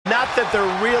Not that there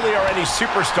really are any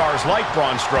superstars like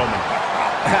Braun Strowman.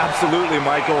 Absolutely,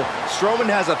 Michael.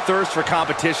 Strowman has a thirst for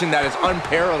competition that is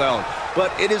unparalleled,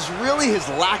 but it is really his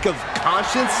lack of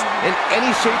conscience in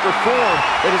any shape or form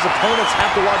that his opponents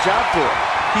have to watch out for.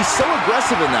 He's so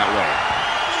aggressive in that way.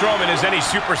 Strowman is any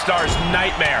superstar's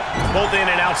nightmare, both in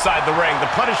and outside the ring. The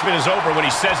punishment is over when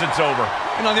he says it's over.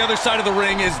 And on the other side of the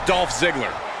ring is Dolph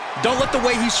Ziggler. Don't let the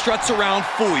way he struts around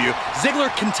fool you.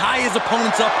 Ziggler can tie his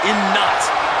opponents up in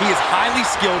knots. He is highly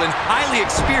skilled and highly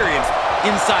experienced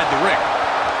inside the ring.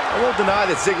 I won't deny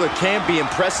that Ziggler can be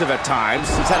impressive at times.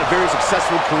 He's had a very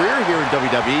successful career here in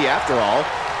WWE, after all.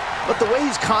 But the way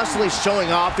he's constantly showing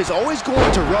off is always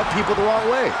going to rub people the wrong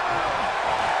way.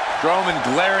 Strowman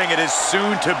glaring at his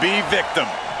soon-to-be victim.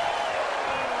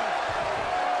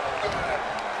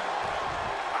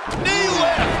 Knee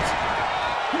lift!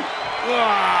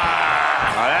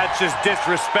 Oh, that's just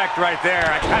disrespect right there.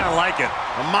 I kind of like it.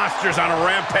 The monster's on a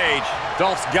rampage.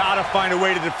 Dolph's got to find a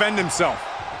way to defend himself.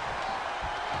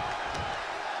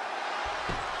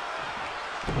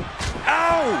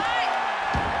 Ow!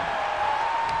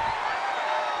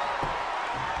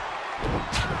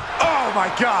 Oh, my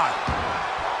God.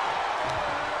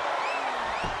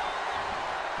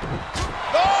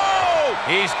 Oh!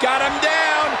 He's got him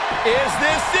down. Is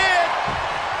this it?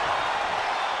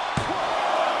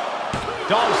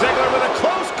 Dolph Ziggler with a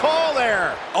close call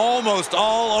there. Almost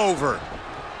all over.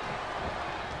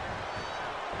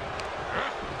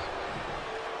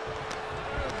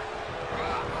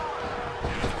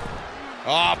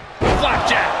 Oh,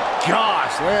 flapjack.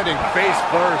 Gosh, landing face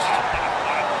first.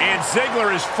 And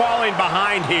Ziggler is falling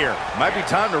behind here. Might be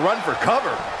time to run for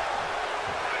cover.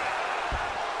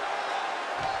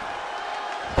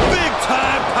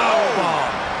 Big-time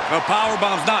powerbomb. The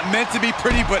powerbomb's not meant to be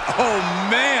pretty, but oh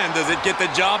man, does it get the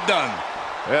job done.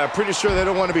 Yeah, pretty sure they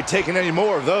don't want to be taking any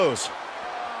more of those.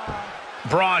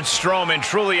 Braun Strowman,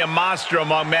 truly a monster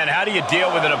among men. How do you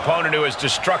deal with an opponent who has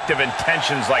destructive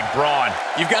intentions like Braun?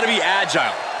 You've got to be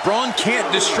agile. Braun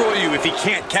can't destroy you if he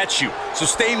can't catch you. So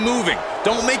stay moving.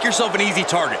 Don't make yourself an easy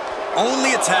target.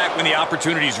 Only attack when the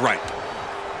opportunity's right.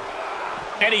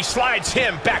 And he slides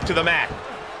him back to the mat.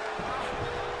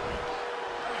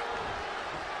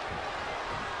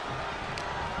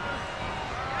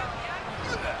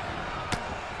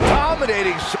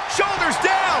 Dominating, shoulders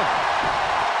down.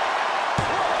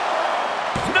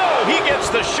 No, he gets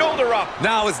the shoulder up.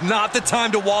 Now is not the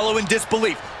time to wallow in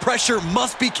disbelief. Pressure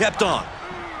must be kept on.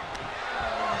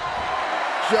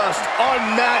 Just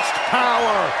unmatched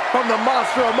power from the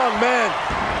monster among men.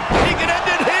 He can end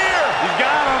it here. He's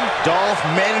got him. Dolph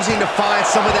managing to find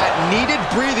some of that needed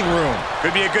breathing room.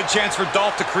 Could be a good chance for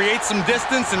Dolph to create some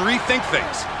distance and rethink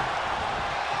things.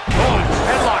 Oh,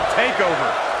 headlock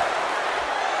takeover.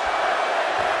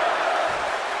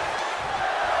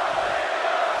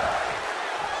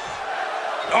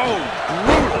 Oh,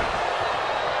 brutal.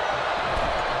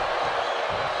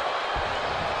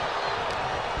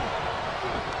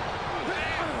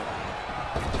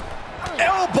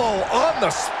 Elbow on the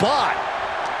spot.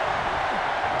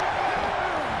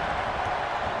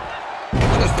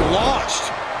 Just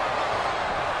launched.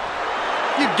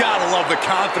 You gotta love the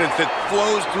confidence that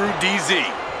flows through DZ.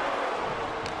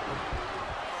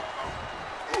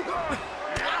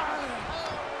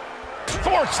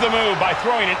 Thwarts the move by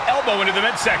throwing an elbow into the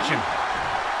midsection.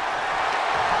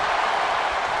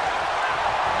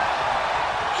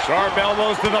 Sharp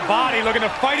elbows to the body, looking to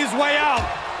fight his way out.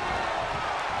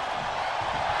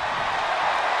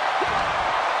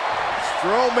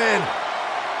 Strowman.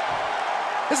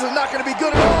 This is not going to be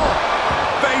good at all.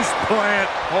 Face plant.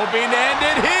 Hoping to end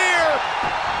it here.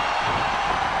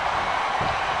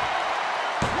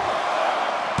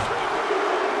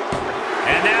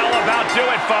 And that'll about do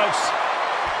it, folks.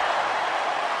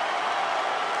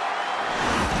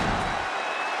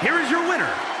 Here is your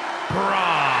winner,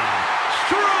 Braun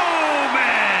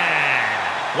Strowman.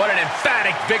 What an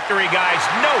emphatic victory, guys.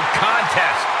 No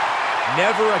contest.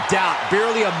 Never a doubt,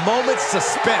 barely a moment's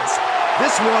suspense.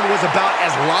 This one was about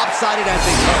as lopsided as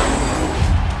they come.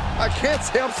 I can't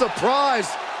say I'm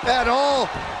surprised at all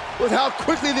with how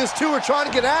quickly these two are trying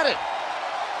to get at it.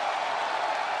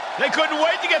 They couldn't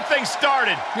wait to get things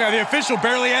started. Yeah, the official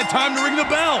barely had time to ring the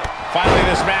bell. Finally,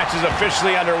 this match is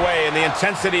officially underway, and the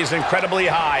intensity is incredibly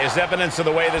high, as evidence of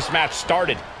the way this match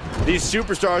started. These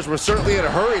superstars were certainly in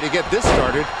a hurry to get this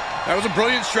started. That was a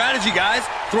brilliant strategy, guys.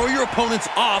 Throw your opponents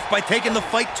off by taking the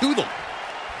fight to them.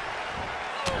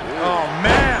 Oh,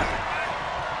 man.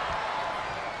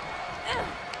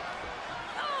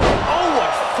 Oh,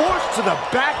 what force to the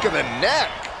back of the neck.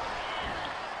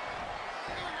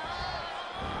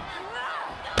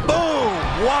 Boom!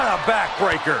 What a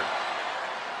backbreaker.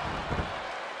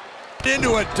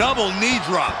 Into a double knee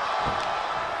drop.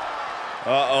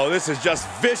 Uh-oh, this is just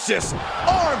vicious.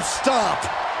 Arm stomp.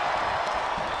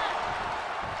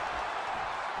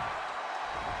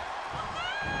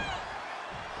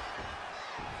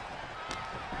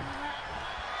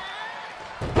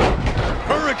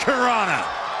 Hurricanrana.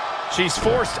 She's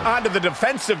forced onto the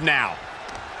defensive now.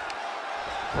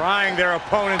 Prying their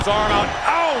opponent's arm out.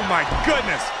 Oh, my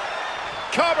goodness.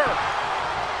 Cover.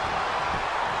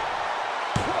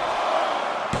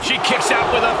 She kicks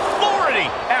out with authority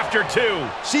after 2.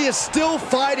 She is still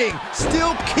fighting,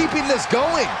 still keeping this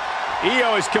going.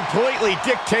 Io is completely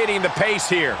dictating the pace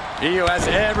here. Io has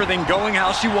everything going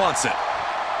how she wants it.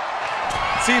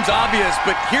 Seems obvious,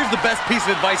 but here's the best piece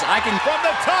of advice I can... From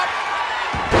the top.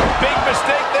 Big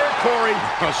mistake there, Corey.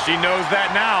 Well, she knows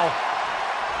that now.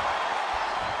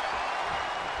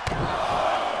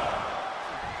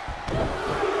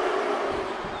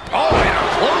 Oh, and a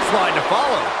clothesline to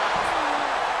follow.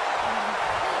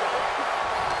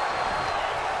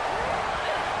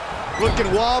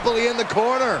 Looking wobbly in the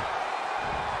corner.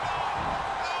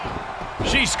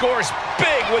 She scores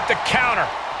big with the counter.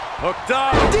 Hooked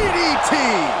up. DDT.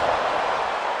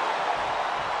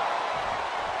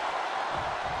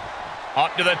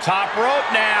 Up to the top rope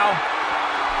now.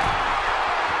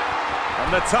 From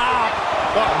the top.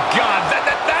 Oh, God,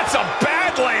 that's a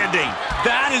bad landing.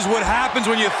 That is what happens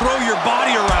when you throw your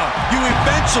body around. You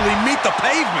eventually meet the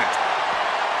pavement.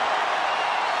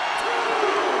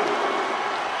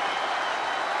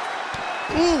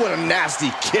 Ooh, what a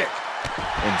nasty kick.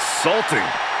 Insulting.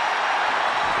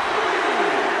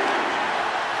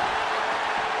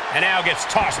 And now gets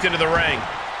tossed into the ring.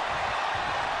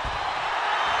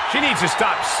 She needs to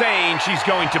stop saying she's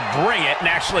going to bring it and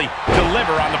actually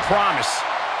deliver on the promise.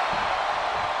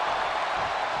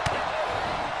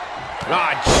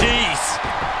 Ah, jeez.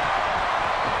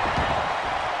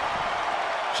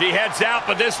 She heads out,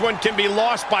 but this one can be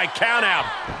lost by countout.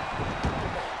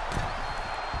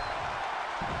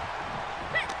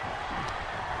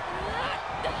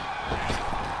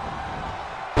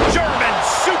 German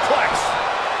suplex.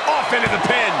 Off into the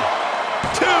pin.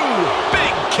 2,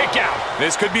 big kick out.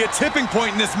 This could be a tipping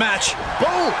point in this match.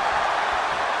 Boom.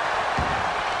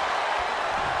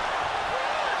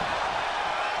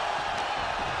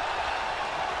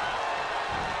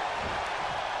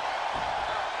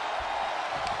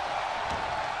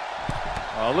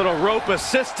 A little rope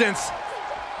assistance.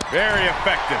 Very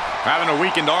effective. Having a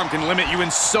weakened arm can limit you in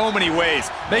so many ways,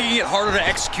 making it harder to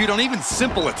execute on even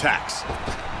simple attacks.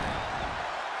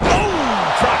 Boom!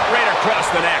 Drop right across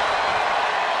the neck.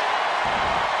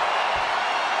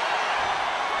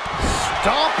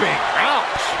 Stomping.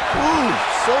 Ouch. Ooh,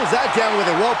 slows that down with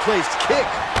a well-placed kick.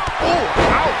 Oh,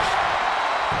 ouch.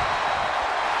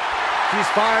 She's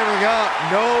firing up,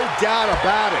 no doubt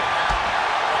about it.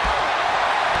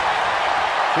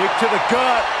 Kick to the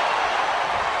gut.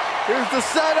 Here's the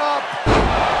setup.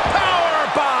 Power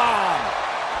bomb.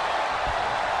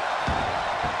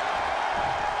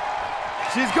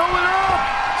 She's going up.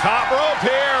 Top rope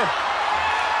here.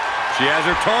 She has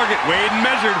her target weighed and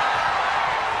measured.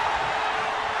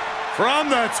 From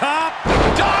the top.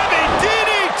 Diving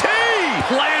DDT.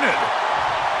 Planted.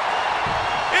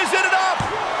 Is it enough?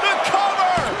 The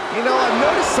cover. You know, I've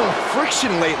noticed some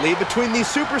friction lately between these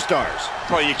superstars.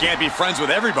 Well, you can't be friends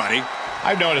with everybody.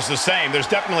 I've noticed the same. There's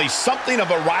definitely something of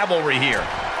a rivalry here.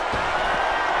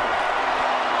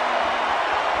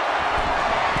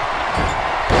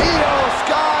 Io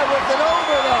Sky with an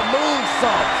over the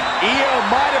moonsault. Io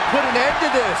might have put an end to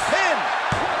this. Pin.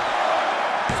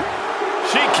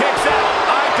 She kicks out.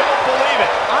 I don't believe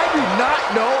it. I do not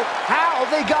know how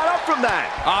they got up from that.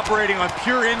 Operating on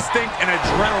pure instinct and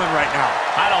adrenaline right now.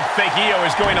 I don't think Io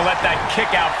is going to let that kick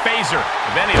out phase her.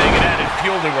 If anything, it added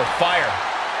fuel to her fire.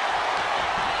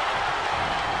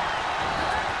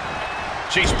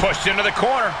 She's pushed into the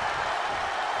corner.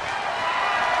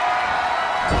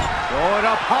 Going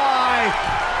up high.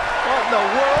 What in the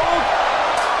world?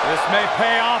 This may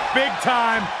pay off big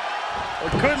time. Or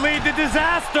could lead to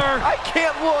disaster. I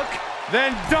can't look.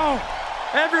 Then don't.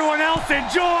 Everyone else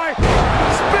enjoy.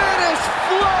 Spanish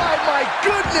fly, my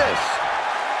goodness.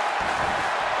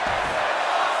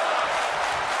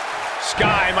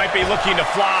 Sky might be looking to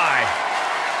fly.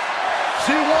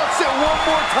 She wants it one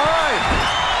more time.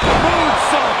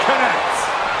 Moonsault connects.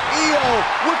 Io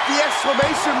with the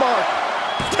exclamation mark.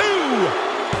 2.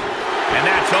 And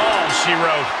that's all she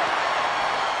wrote.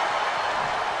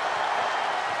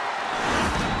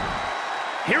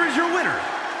 Here is your winner,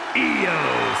 Io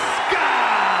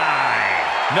Sky.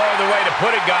 No other way to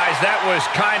put it, guys. That was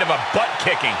kind of a butt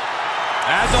kicking.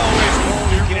 As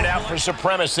always, Cole, it out for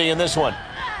supremacy in this one.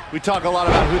 We talk a lot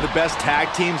about who the best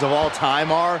tag teams of all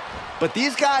time are, but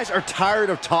these guys are tired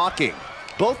of talking.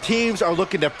 Both teams are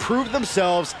looking to prove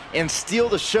themselves and steal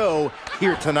the show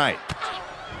here tonight.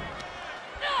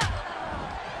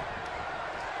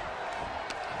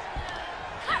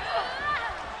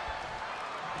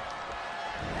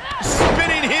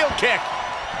 Spinning heel kick.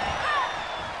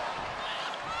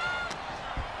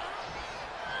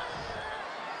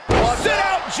 Sit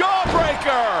out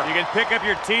jawbreaker. you can pick up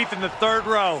your teeth in the third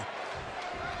row.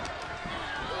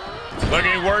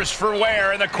 Looking worse for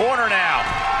wear in the corner now.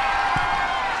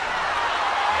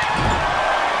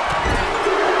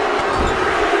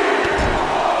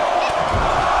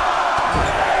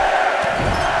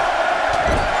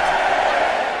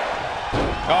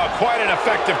 Oh, quite an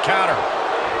effective counter.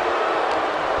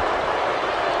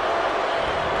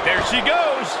 There she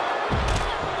goes.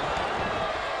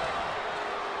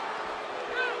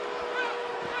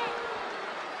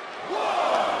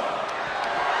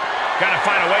 Got to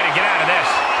find a way to get out of this.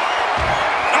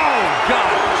 Oh,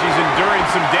 God. She's enduring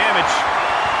some damage.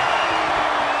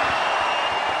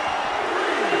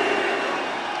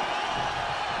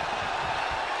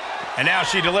 And now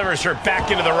she delivers her back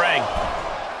into the ring.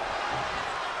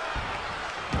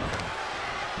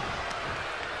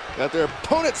 Got their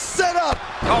opponent set up.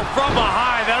 Oh, from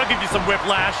behind. That'll give you some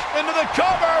whiplash. Into the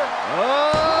cover.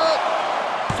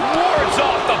 Wards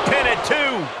off the pin at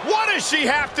 2. What does she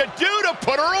have to do to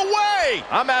put her away?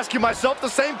 I'm asking myself the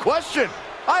same question.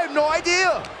 I have no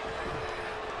idea.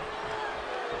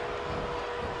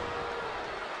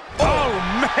 Oh,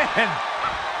 man.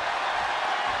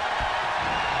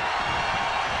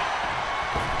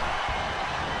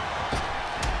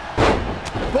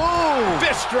 Boom!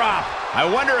 Fist drop. I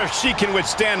wonder if she can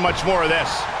withstand much more of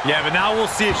this. Yeah, but now we'll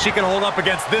see if she can hold up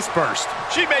against this burst.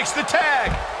 She makes the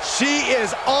tag. She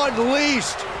is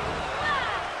unleashed.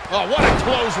 Oh, what a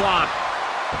clothesline.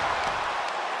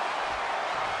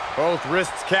 Both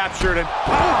wrists captured and...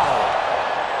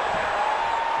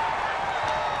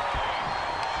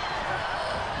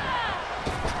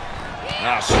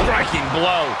 Striking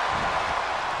blow.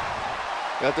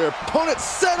 Got their opponent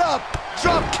set up.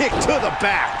 Drop kick to the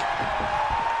back.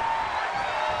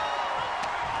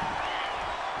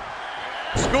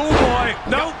 Schoolboy.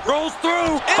 Nope. Rolls through.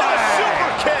 In a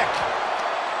super kick.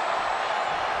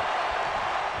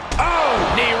 Oh,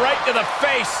 knee right to the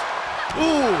face.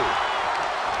 Ooh.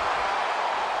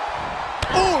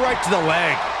 Ooh, right to the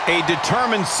leg. A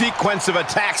determined sequence of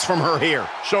attacks from her here.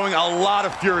 Showing a lot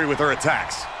of fury with her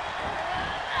attacks.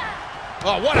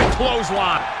 Oh, what a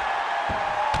clothesline.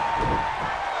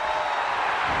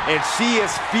 And she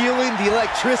is feeling the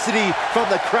electricity from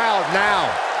the crowd now.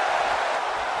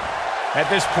 At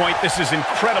this point, this is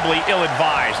incredibly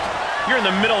ill-advised. You're in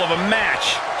the middle of a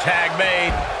match. Tag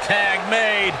made. Tag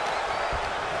made.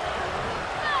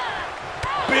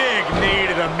 Big knee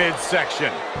to the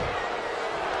midsection.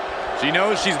 She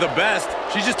knows she's the best.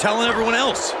 She's just telling everyone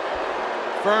else.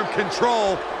 Firm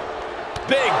control.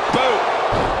 Big boot.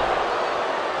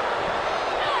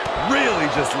 Really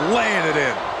just laying it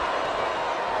in.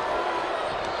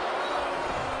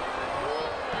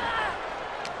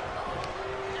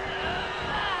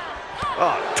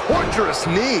 Oh, torturous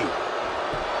knee.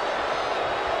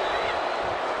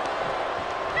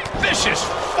 Vicious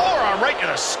forearm right to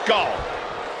the skull.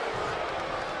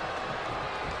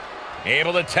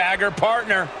 Able to tag her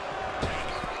partner.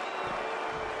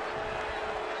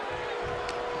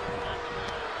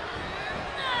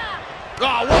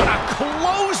 Oh, what a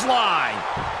clothesline!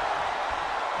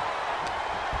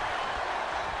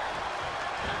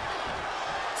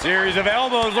 Series of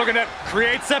elbows looking to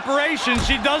create separation.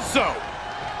 She does so.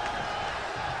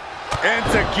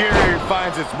 Enziguri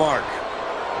finds its mark.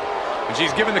 And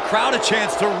she's giving the crowd a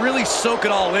chance to really soak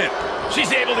it all in.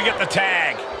 She's able to get the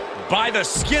tag. By the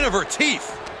skin of her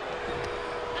teeth.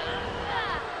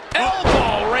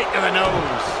 Elbow right to the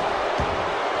nose.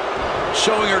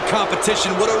 Showing her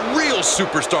competition what a real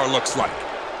superstar looks like.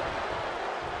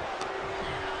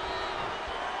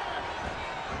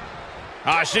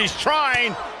 She's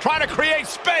trying to create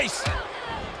space.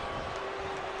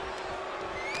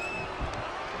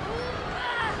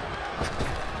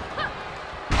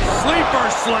 Sleeper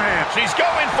slam. She's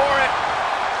going for it.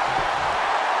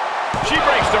 She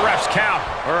breaks the ref's count.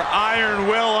 Her iron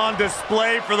will on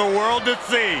display for the world to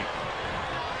see.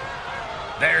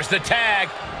 There's the tag.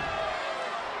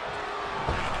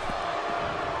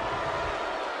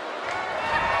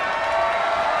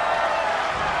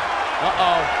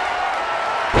 Uh-oh.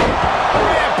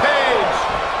 Rampage.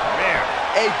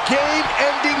 A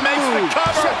game-ending Makes move. the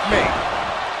cover. Checkmate.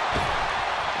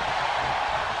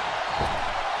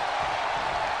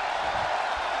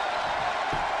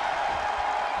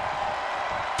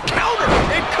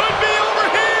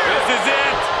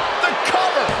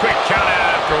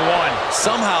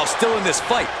 Somehow still in this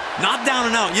fight. Not down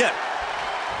and out yet.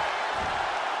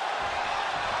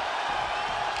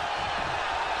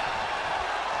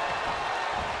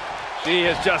 She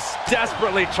is just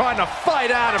desperately trying to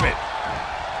fight out of it.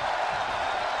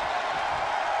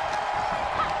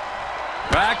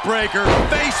 Backbreaker,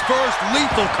 face first,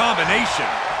 lethal combination.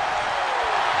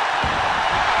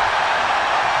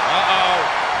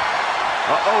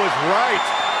 Uh-oh is right.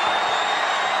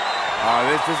 Oh,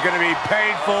 this is going to be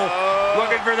painful.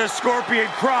 Looking for the Scorpion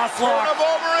crosslock. Turn him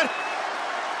over it.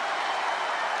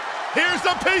 Here's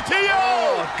the PTO.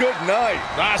 Oh, good night.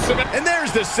 Awesome. And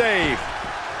there's the save.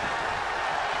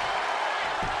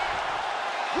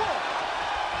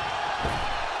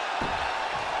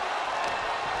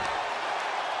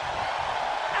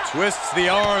 Twists the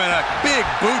arm and a big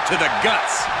boot to the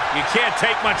guts. You can't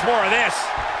take much more of this.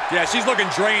 Yeah, she's looking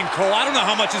drained, Cole. I don't know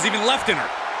how much is even left in her.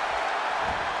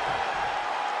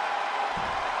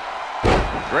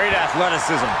 Great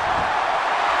athleticism.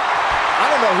 I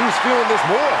don't know who's feeling this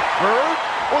more, her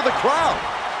or the crowd.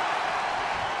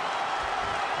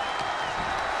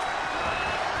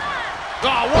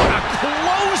 Oh, what a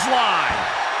clothesline!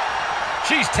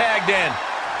 She's tagged in.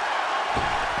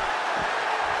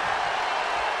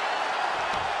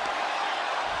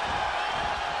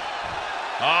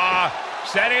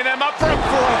 Setting them up for a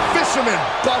fisherman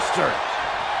buster.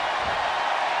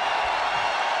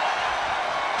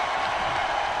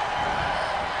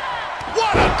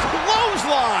 What a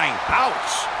clothesline!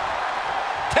 Ouch!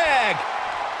 Tag!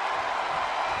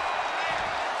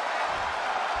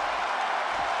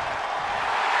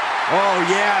 Oh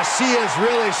yeah, she is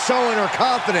really showing her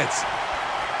confidence.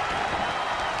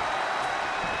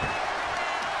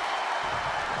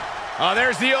 Oh,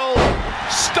 there's the old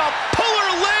stump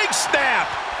puller leg snap.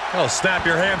 Oh, snap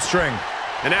your hamstring.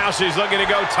 And now she's looking to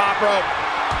go top rope.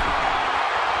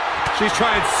 She's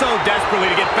trying so desperately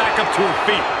to get back up to her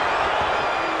feet.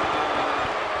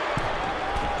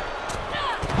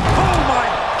 Oh my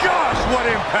gosh, what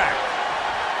impact!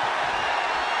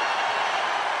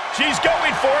 She's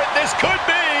going for it. This could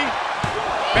be.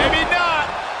 Maybe not.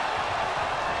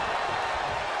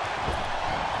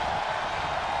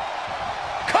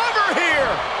 Cover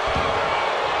here.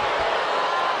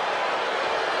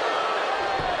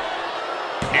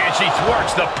 And she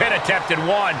thwarts the pin attempt and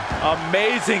one.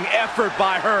 Amazing effort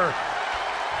by her.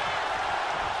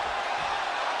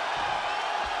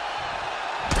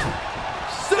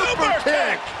 Super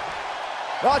kick.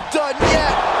 Not done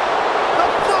yet. The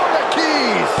Florida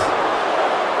Keys.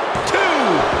 Two.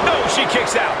 No, she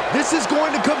kicks out. This is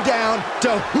going to come down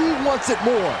to who wants it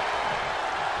more.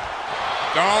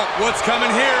 Oh, what's coming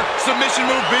here? Submission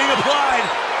move being applied.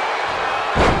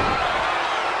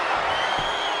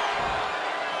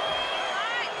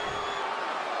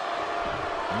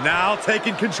 Now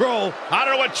taking control. I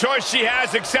don't know what choice she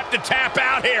has except to tap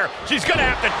out here. She's going to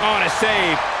have to on a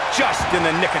save just in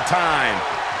the nick of time.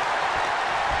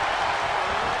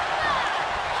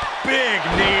 Big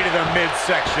knee to the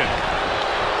midsection.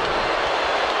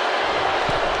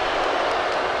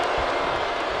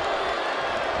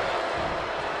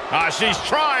 She's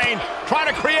trying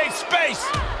to create space.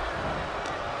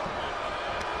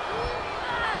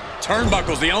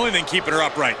 Turnbuckle's the only thing keeping her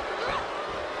upright.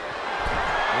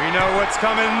 We know what's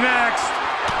coming next.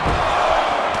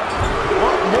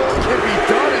 What more can be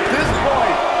done at this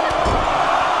point?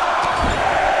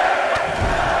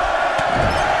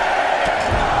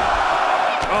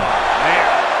 Oh,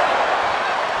 man.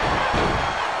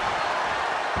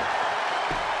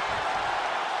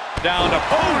 Down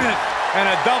opponent and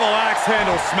a double axe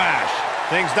handle smash.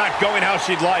 Things not going how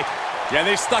she'd like. Yeah,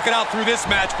 they stuck it out through this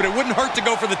match, but it wouldn't hurt to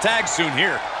go for the tag soon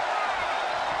here.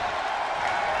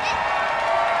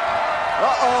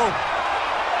 Uh-oh.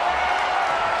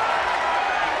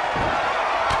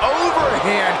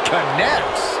 Overhand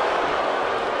connects.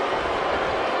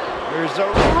 There's a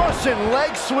Russian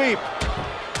leg sweep.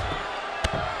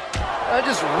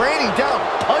 Just raining down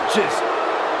punches.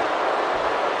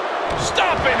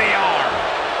 Stop in the arm.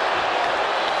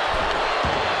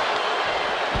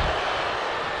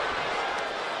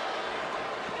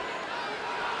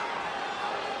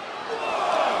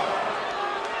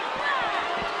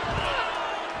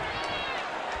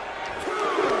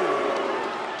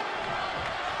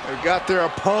 They got their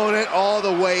opponent all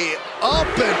the way up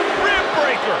and Rib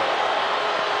breaker.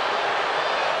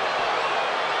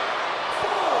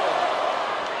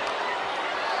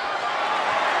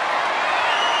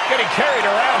 Getting carried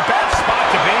around, bad spot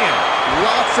to be in.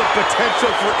 Lots lots of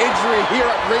potential for injury here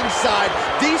at ringside.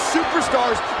 These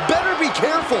superstars better be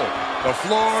careful. The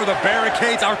floor, the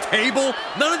barricades, our table,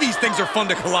 none of these things are fun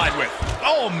to collide with.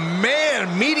 Oh,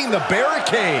 man, meeting the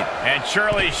barricade. And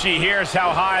surely she hears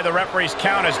how high the referee's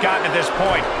count has gotten at this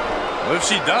point. Well, if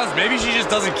she does, maybe she just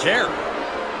doesn't care.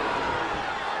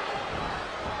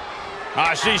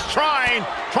 She's trying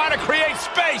to create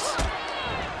space.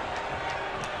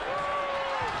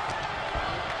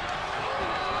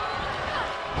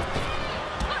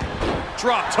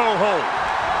 Drop toe hold.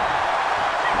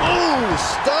 Ooh,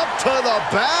 stomp to the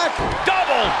back.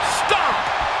 Double stomp.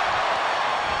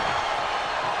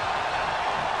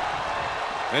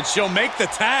 And she'll make the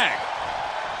tag.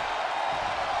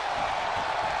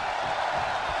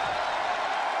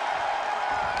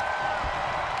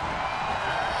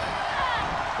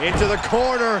 Into the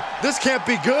corner. This can't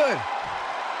be good.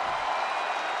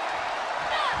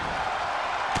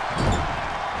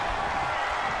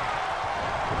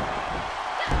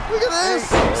 Look at this.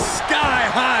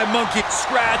 Sky-high monkey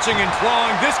scratching and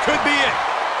clawing. This could be it.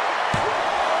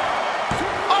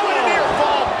 Oh, and a near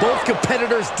fall. Both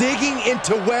competitors digging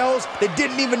into wells they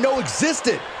didn't even know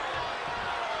existed.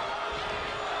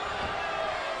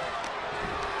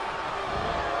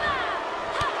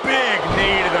 Big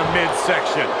knee to the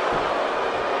midsection.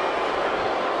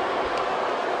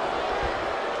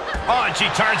 Oh, and she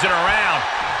turns it around.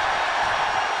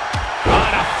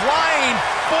 On a flying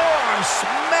forearm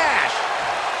smash.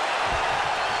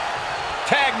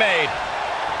 Tag made.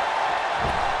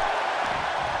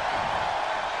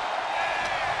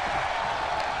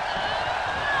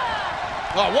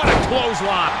 Oh, what a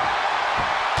clothesline.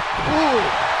 Ooh.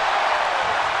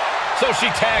 So she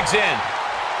tags in.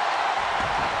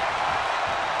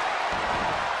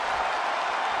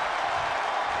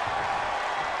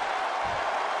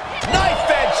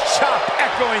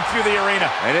 Going through the arena.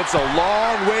 And it's a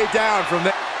long way down from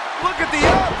there. Look at the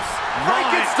ups.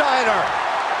 Frankensteiner.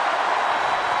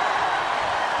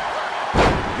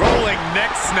 Rolling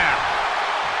neck snap.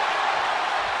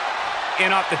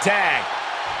 In off the tag.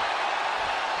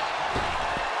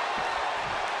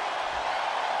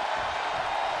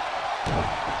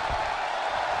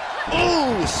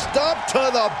 Ooh, stomp to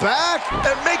the back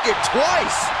and make it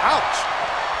twice. Ouch.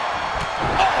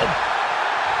 Oh.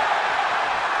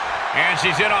 And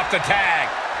she's in off the tag.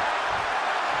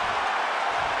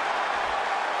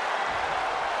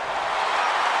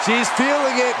 She's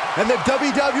feeling it, and the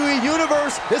WWE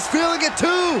Universe is feeling it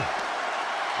too.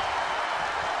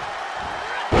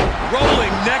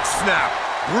 Rolling neck snap.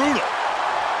 Brutal.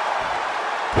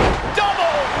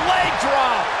 Double leg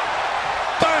drop.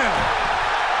 Bam.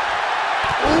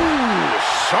 Ooh,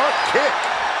 sharp kick.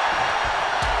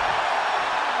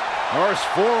 Harsh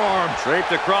forearm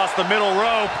draped across the middle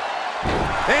rope.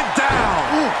 And down.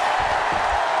 Ooh.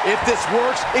 If this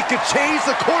works, it could change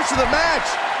the course of the match.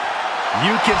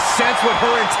 You can sense what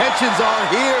her intentions are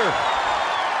here.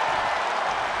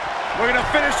 We're going to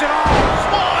finish it off.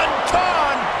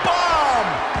 Swanton bomb.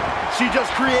 She just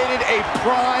created a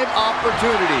prime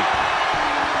opportunity.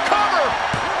 Cover.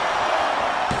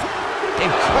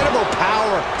 Incredible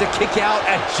power to kick out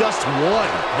at just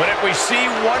one. But if we see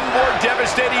one more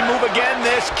devastating move again,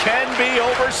 this can be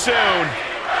over soon.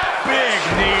 Big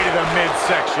knee to the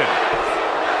midsection.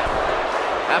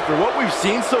 After what we've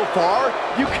seen so far,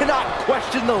 you cannot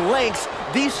question the lengths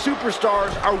these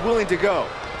superstars are willing to go.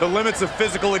 The limits of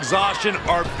physical exhaustion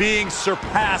are being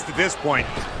surpassed at this point.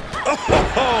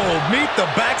 Oh, meet the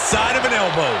backside of an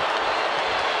elbow.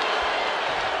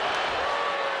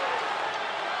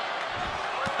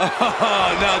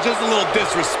 Now, just a little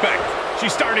disrespect.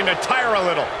 She's starting to tire a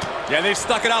little. Yeah, they've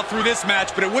stuck it out through this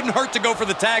match, but it wouldn't hurt to go for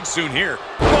the tag soon here.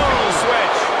 Whoa,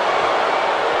 switch.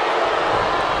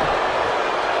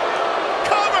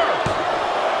 Cover.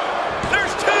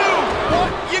 There's two. What?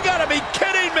 You gotta be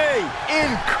kidding me.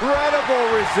 Incredible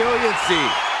resiliency.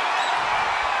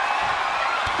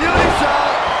 Beauty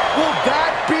shot. Will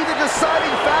that be the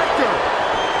deciding factor?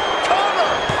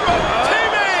 Cover.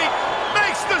 Teammate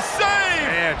makes the save.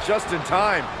 Man, just in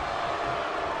time.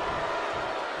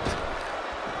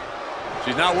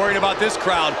 She's not worried about this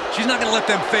crowd. She's not going to let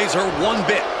them phase her one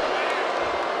bit.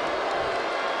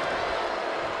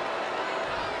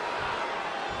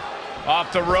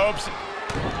 Off the ropes.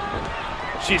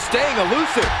 She's staying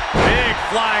elusive. Big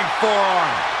flying forearm.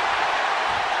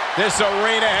 This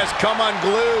arena has come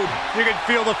unglued. You can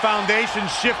feel the foundation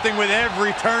shifting with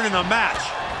every turn in the match.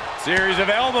 Series of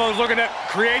elbows looking to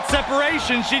create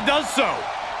separation. She does so.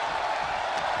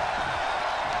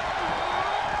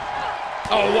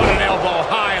 Oh, what an elbow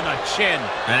high on the chin.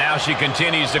 And now she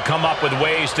continues to come up with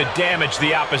ways to damage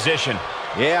the opposition.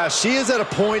 Yeah, she is at a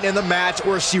point in the match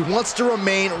where she wants to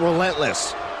remain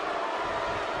relentless.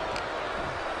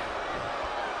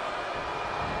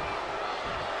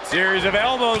 Series of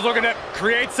elbows looking to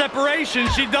create separation.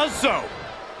 She does so.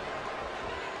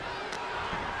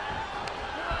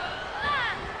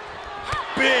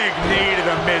 Big knee to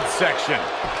the midsection.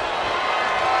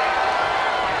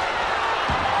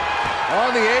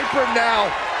 On the apron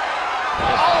now.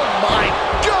 Oh my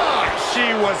gosh!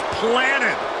 She was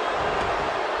planted.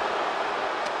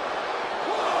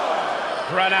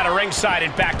 Run out of ringside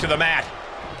and back to the mat.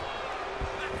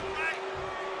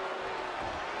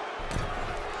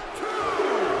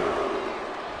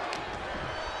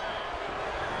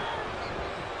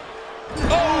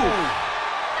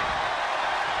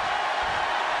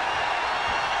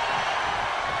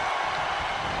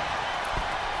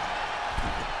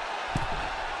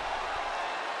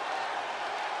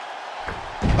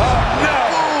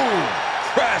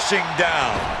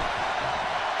 Down.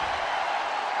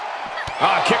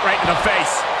 Oh, kick right in the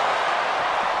face.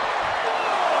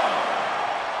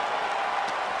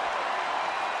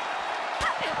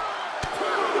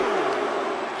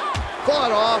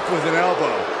 Fought off with an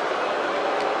elbow.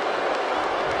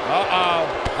 Uh-oh.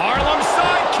 Harlem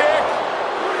sidekick.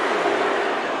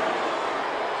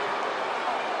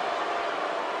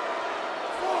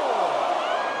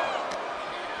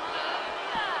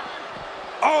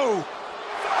 Oh!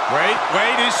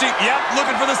 Wait, is she? Yep,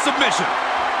 looking for the submission.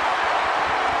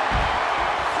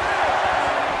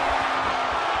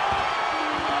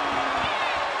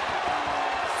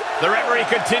 The referee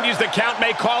continues the count,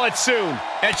 may call it soon.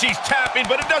 And she's tapping,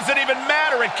 but it doesn't even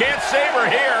matter. It can't save her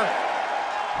here.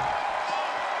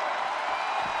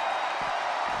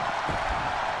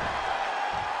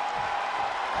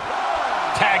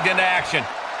 Tagged into action.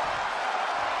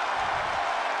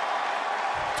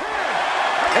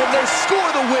 And they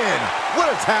score the win. What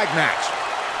a tag match.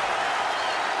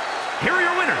 Here are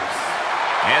your winners.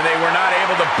 And they were not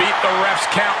able to beat the ref's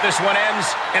count. This one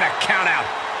ends in a count out.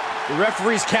 The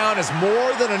referee's count is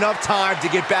more than enough time to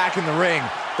get back in the ring.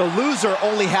 The loser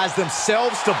only has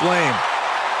themselves to blame.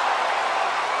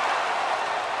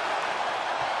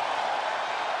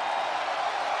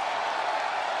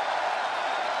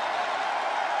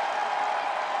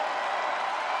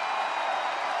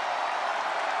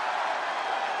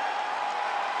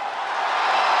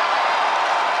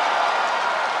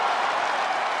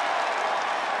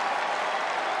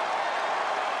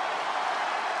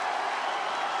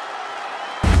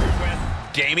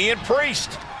 Damian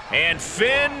Priest and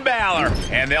Finn Balor.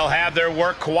 And they'll have their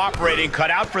work cooperating cut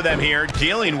out for them here,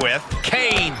 dealing with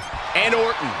Kane and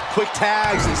Orton. Quick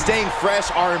tags and staying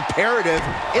fresh are imperative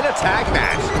in a tag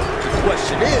match. The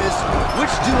question is,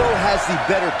 which duo has the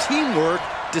better teamwork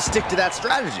to stick to that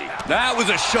strategy? That was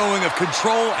a showing of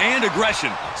control and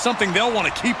aggression, something they'll want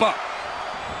to keep up.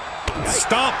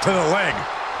 Stomp to the leg.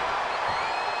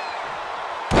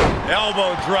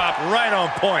 Elbow drop right on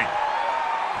point.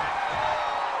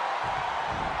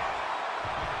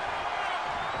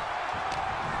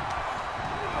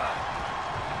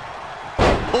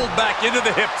 Pulled back into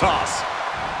the hip toss.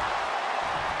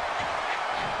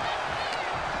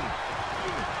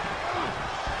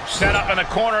 Set up in the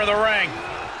corner of the ring.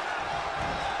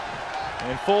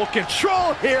 In full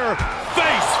control here.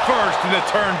 Face first in the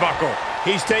turnbuckle.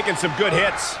 He's taking some good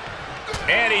hits.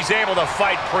 And he's able to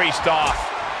fight Priest off.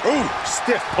 Ooh,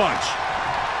 stiff punch.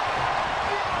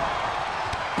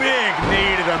 Big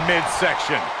knee to the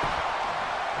midsection.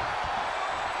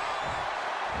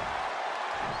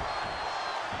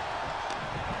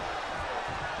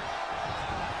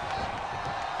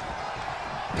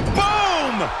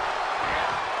 Boom!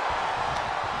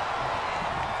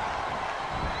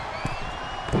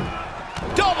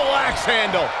 Double axe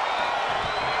handle.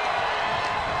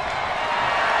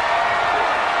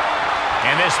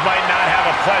 And this might not have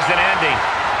a pleasant ending.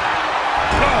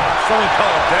 No, someone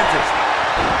call a dentist.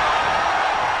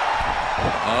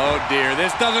 Oh dear,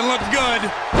 this doesn't look good.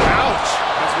 Ouch!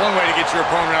 That's one way to get your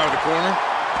opponent out of the corner.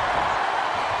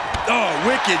 Oh,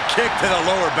 wicked kick to the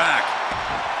lower back.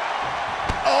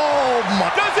 Oh my!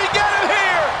 Does he get him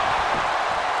here?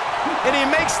 And he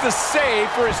makes the save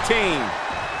for his team.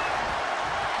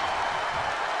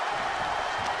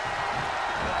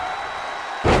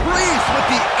 Priest with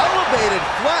the elevated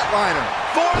flatliner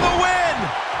For the win!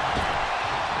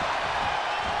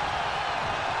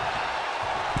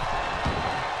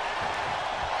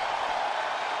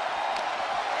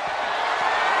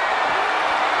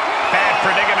 Bad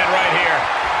predicament right here.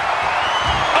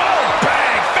 Oh,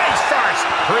 bang! Face first!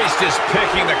 Priest is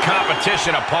picking the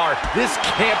competition apart. This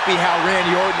can't be how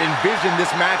Randy Orton envisioned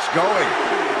this match going.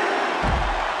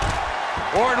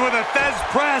 Orton with a Fez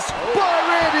press by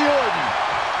Randy Orton.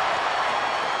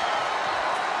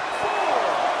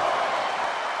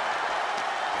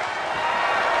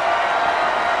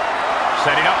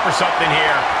 Setting up for something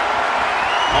here.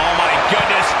 Oh my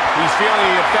goodness, he's feeling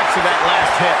the effects of that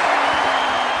last hit.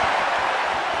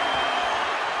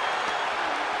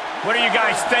 What are you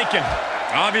guys thinking?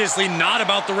 Obviously not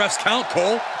about the ref's count,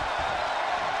 Cole.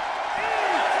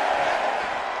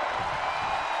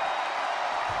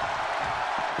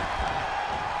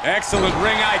 Excellent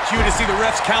ring IQ to see the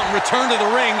ref's count and return to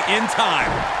the ring in time.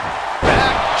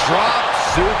 Backdrop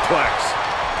suplex.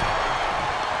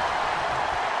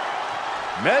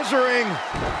 Measuring.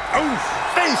 Oof.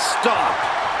 Face stop.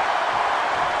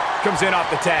 Comes in off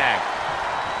the tag.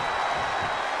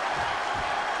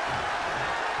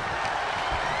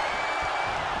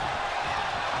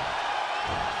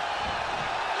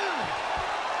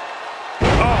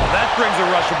 Oh, that brings a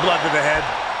rush of blood to the head.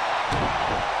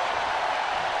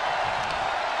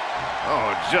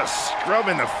 Oh, just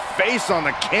scrubbing the face on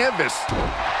the canvas.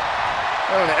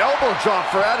 And an elbow drop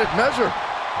for added measure.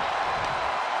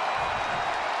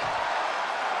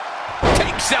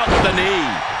 Takes out the knee.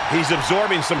 He's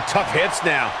absorbing some tough hits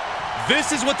now.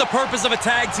 This is what the purpose of a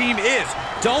tag team is.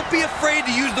 Don't be afraid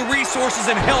to use the resources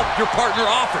and help your partner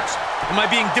offers. Am I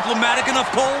being diplomatic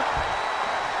enough, Cole?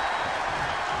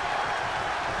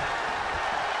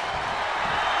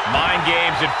 Mind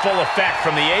games in full effect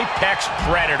from the Apex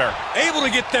Predator. Able to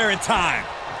get there in time.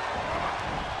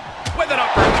 With an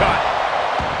uppercut.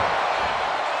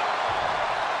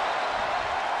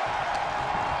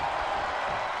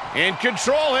 In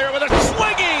control here with a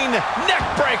swinging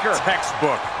neck breaker.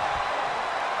 Textbook.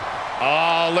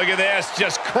 Oh, look at this.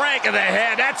 Just cranking the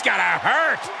head. That's gotta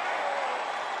hurt.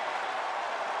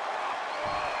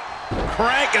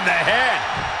 Cranking the head.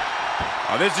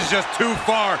 Oh, this is just too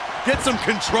far. Get some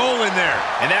control in there.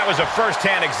 And that was a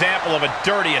first-hand example of a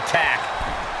dirty attack.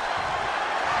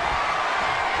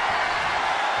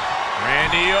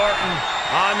 Randy Orton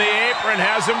on the apron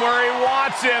has him where he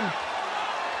wants him.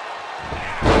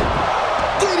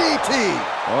 DDT.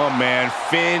 Oh, man.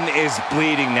 Finn is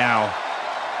bleeding now.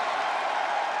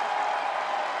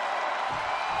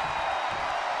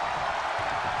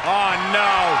 Oh,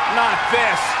 no, not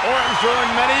this. Orton's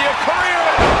ruined many a career.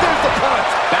 There's the punch.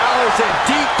 Balor's in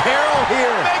deep peril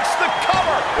here. Makes the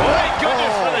cover. Thank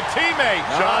goodness for the teammate.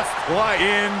 Just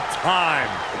in time.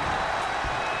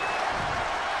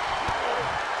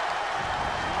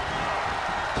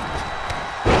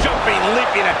 Jumping,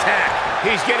 leaping attack.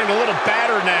 He's getting a little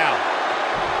battered now.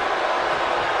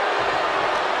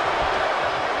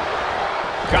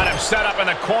 Got him set up in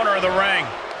the corner of the ring.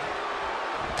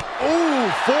 Ooh,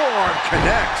 forearm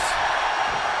connects.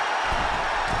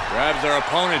 Grabs their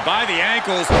opponent by the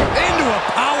ankles into a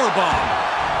powerbomb.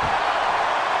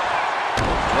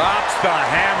 Drops the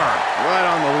hammer. Right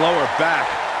on the lower back.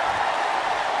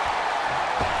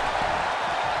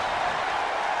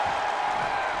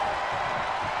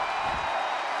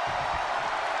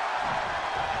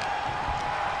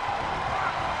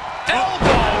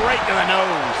 Elbow right to the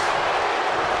nose.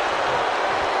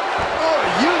 Oh,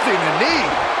 using the knee.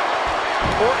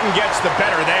 Orton gets the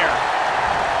better there.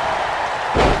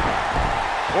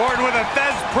 Orton with a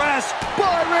Fez press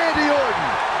by Randy Orton.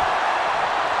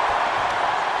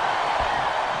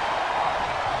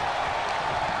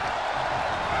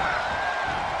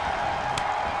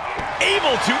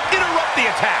 Able to interrupt the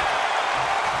attack.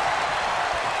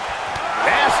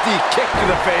 Nasty kick to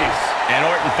the face. And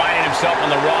Orton finding himself on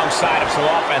the wrong side of some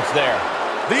offense there.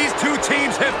 These two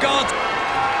teams have gone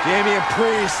Damian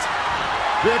Priest.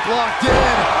 Grip locked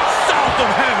in. south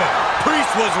of heaven.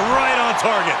 Priest was right on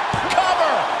target.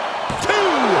 Cover! 2!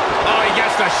 Oh, he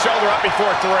gets the shoulder up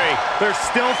before 3. There's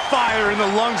still fire in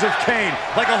the lungs of Kane,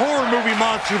 like a horror movie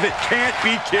monster that can't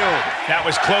be killed. That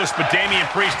was close, but Damian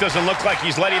Priest doesn't look like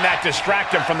he's letting that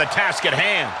distract him from the task at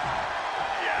hand.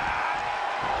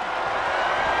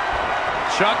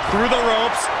 Chuck through the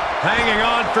ropes, hanging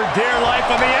on for dear life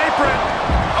on the apron.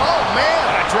 Oh, man.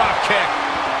 What a drop kick.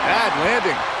 Bad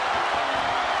landing.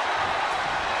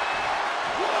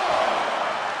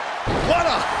 What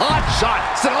a hot shot.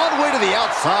 Sent all the way to the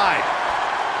outside.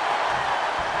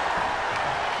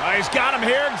 Oh, he's got him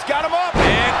here. He's got him up.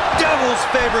 And Devil's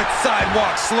favorite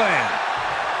sidewalk slam.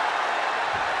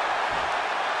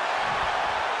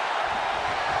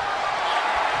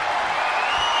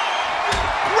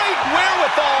 Great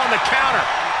wherewithal on the counter.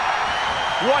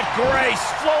 What grace.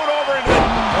 Float over into the...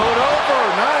 Float over.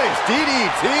 Nice.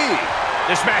 DDT.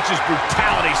 This match's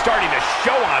brutality starting to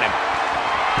show on him.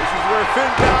 This is where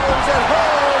Finn Balor's at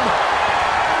home.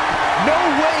 No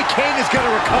way Kane is going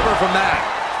to recover from that.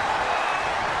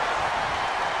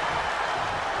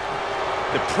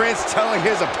 The Prince telling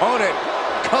his opponent,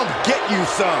 come get you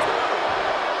some.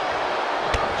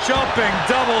 Jumping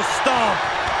double stomp.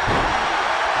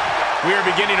 We are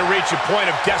beginning to reach a point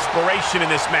of desperation in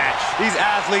this match. These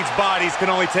athletes' bodies can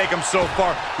only take them so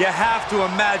far. You have to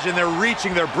imagine they're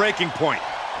reaching their breaking point.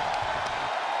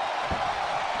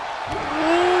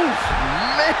 Oof,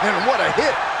 man, what a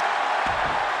hit.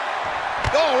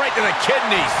 Oh, right to the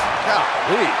kidneys.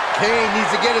 Golly, Kane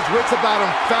needs to get his wits about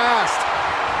him fast.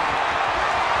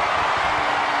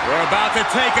 We're about to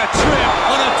take a trip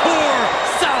on a tour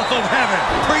south of heaven.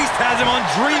 Priest has him on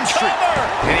Dream Street.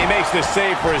 And he makes the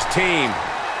save for his team.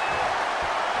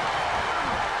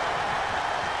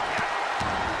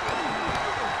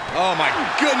 Oh, my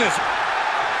goodness.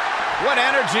 What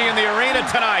energy in the arena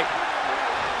tonight.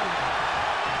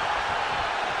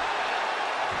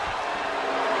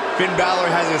 Finn Balor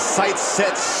has his sights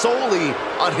set solely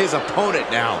on his opponent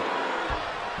now.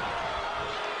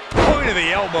 Point of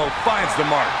the elbow finds the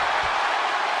mark.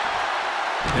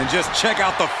 And just check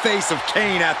out the face of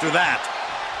Kane after that.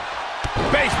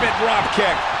 Basement drop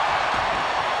kick.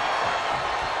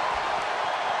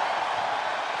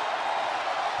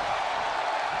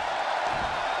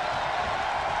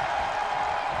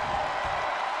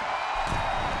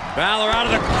 Balor out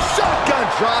of the... Shotgun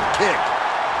drop kick.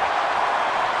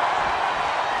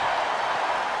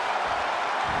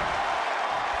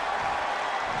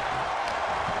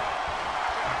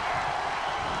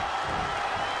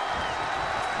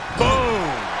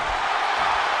 Boom!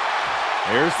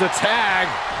 Here's the tag.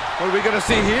 What are we gonna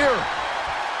see here?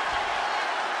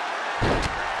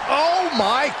 Oh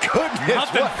my goodness!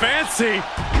 Nothing What? fancy.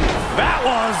 That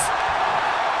was...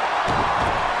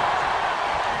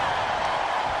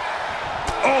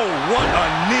 Oh, what a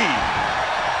knee.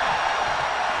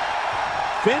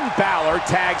 Finn Balor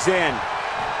tags in.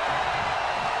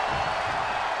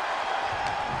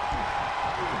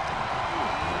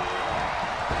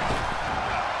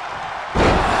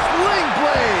 Sling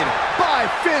blade by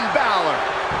Finn Balor.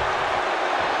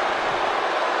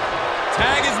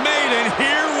 Tag is made, and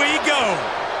here we go.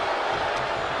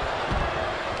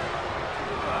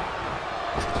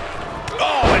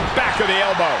 Oh, and back to the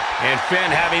elbow. And Finn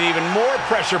having even more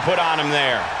pressure put on him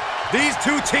there. These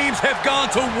two teams have gone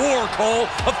to war, Cole.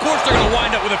 Of course they're going to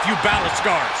wind up with a few battle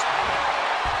scars.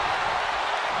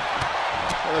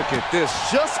 Look at this,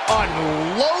 just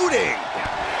unloading.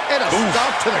 And a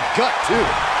stop to the gut, too.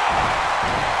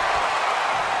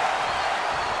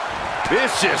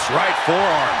 Vicious right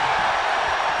forearm.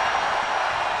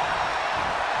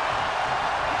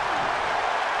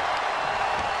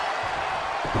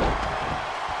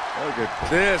 Look at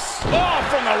this. Oh,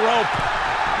 from the rope.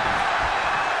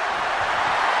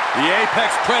 The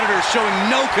Apex Predator showing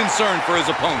no concern for his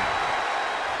opponent.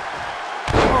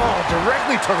 Oh,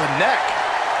 directly to the neck.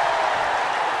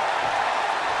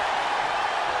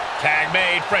 Tag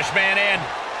made, fresh man in.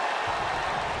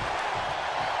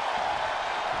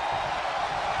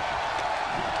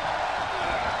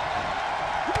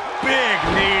 Big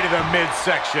knee to the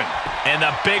midsection. And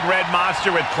the big red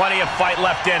monster with plenty of fight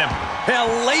left in him.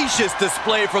 Hellacious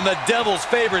display from the Devil's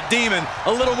favorite demon.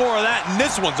 A little more of that and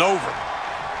this one's over.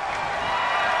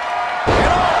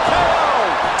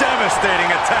 Devastating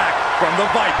attack from the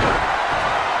Viper.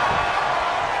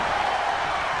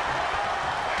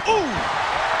 Ooh!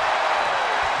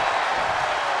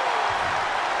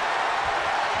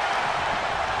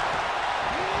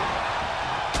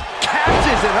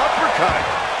 Catches an uppercut.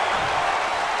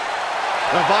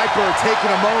 The Viper taking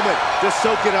a moment to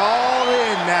soak it all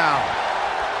in now.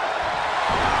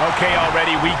 Okay,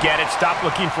 already, we get it. Stop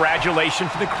looking for adulation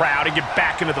from the crowd and get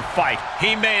back into the fight.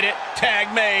 He made it.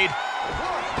 Tag made.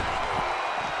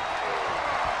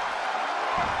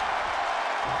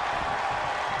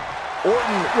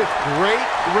 Orton with great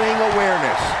ring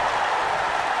awareness.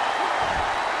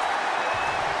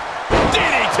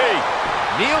 DDT!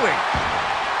 Kneeling.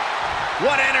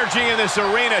 What energy in this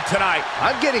arena tonight.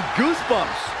 I'm getting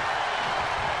goosebumps.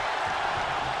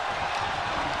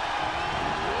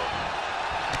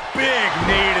 Big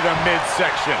knee to the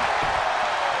midsection.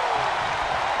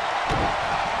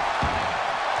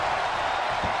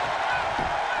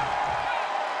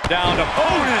 Down to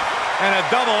opponent and a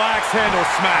double axe handle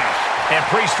smash. And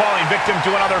Priest falling victim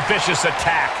to another vicious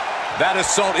attack. That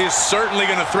assault is certainly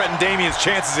going to threaten Damian's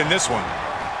chances in this one.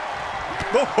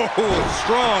 Oh,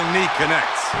 strong knee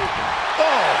connects.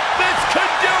 Oh, this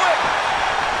could do it!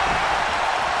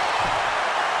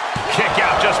 Kick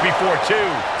out just before two.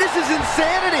 This is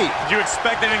insanity. Did you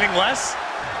expect anything less?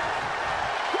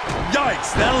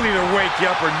 Yikes, that'll either wake you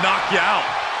up or knock you out.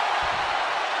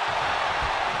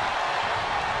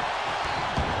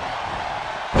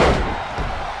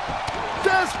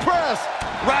 chest press.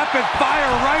 Rapid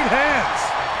fire right hands.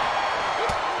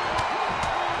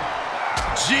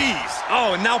 Jeez.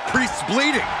 Oh, and now Priest's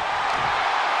bleeding.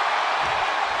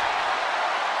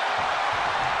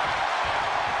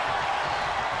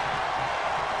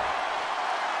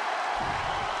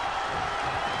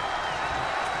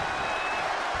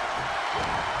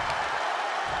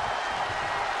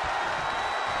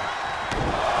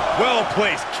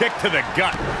 Well-placed kick to the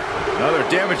gut. Another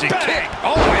damaging Bang! kick.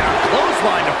 Oh, and a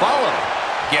clothesline to follow.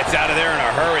 Gets out of there in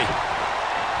a hurry.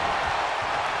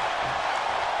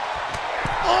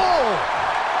 Oh!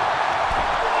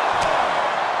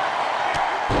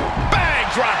 Bang!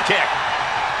 Drop kick.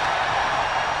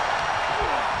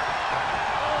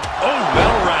 Oh,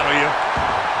 that'll rattle you.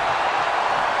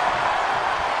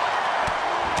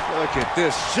 Look at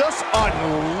this, just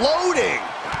unloading.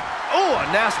 Oh, a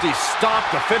nasty stop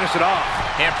to finish it off.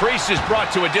 And Priest is brought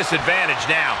to a disadvantage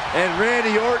now. And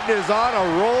Randy Orton is on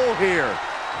a roll here.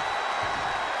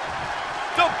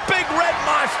 The big red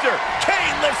monster.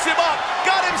 Kane lifts him up.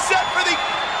 Got him set for the...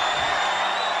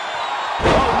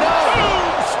 Oh, no!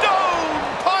 Tombstone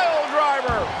pile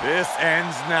driver. This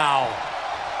ends now.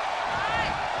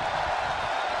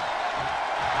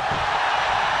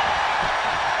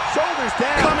 Shoulders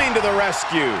down. Coming to the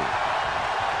rescue.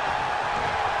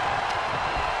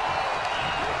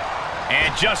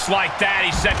 And just like that,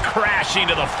 he's sent crashing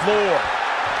to the floor.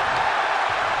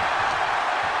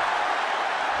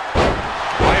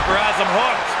 Viper has him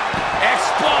hooked.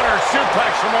 Exploder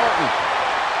suplex from Orton.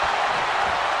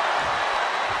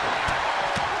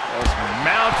 Just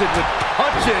mounted with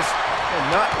punches.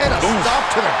 And a stop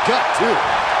to the gut, too.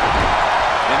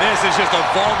 And this is just a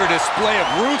vulgar display of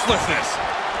ruthlessness.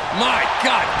 My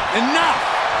God, enough!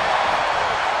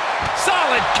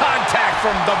 Solid contact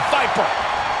from the Viper.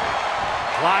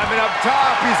 Climbing up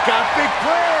top, he's got big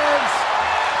plans.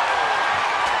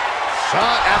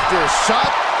 Shot after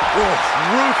shot. Oh,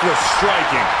 ruthless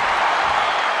striking.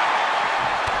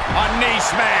 A knee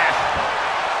smash.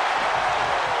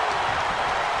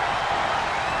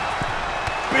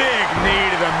 Big knee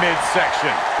to the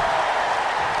midsection.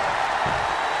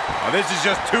 Oh, this is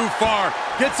just too far.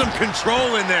 Get some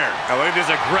control in there. Oh, look at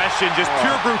this aggression, just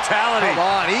pure brutality. Come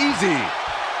on, easy.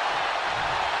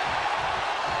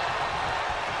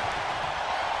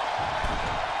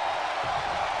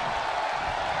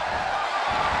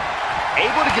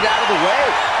 Able to get out of the way.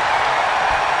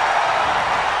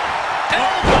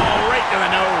 Elbow right to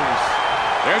the nose.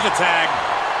 There's a tag.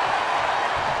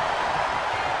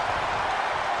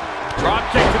 Drop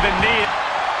kick to the knee.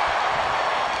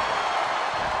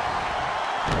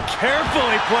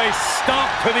 Carefully placed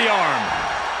stomp to the arm.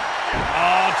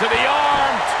 Oh, to the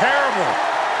arm. Terrible.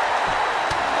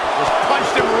 Just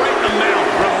punched him right in the mouth.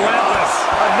 Relentless.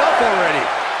 Enough already.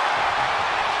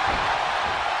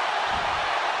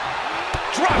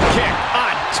 Drop kick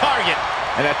on target.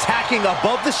 And attacking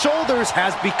above the shoulders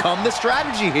has become the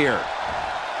strategy here.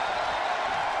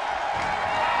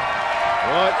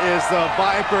 What is the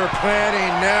Viper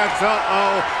planning next?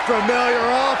 Uh-oh, familiar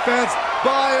offense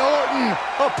by Orton.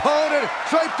 Opponent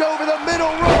draped over the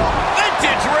middle rope.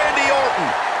 Vintage Randy Orton.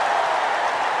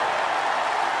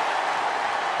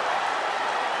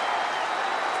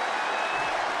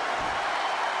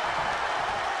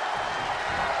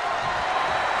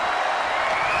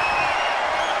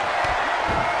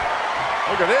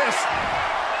 Look at this.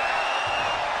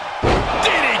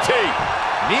 DDT.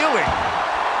 Kneeling.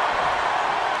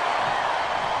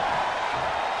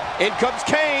 In comes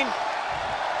Kane.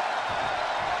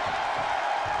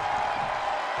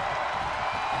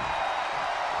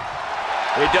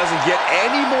 It doesn't get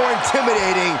any more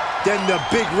intimidating than the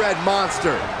big red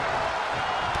monster.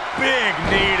 Big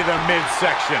knee to the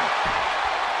midsection.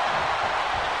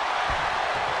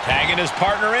 Tagging his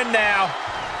partner in now.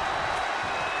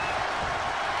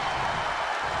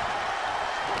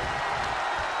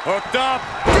 Hooked up.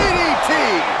 DDT!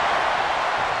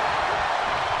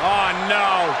 Oh,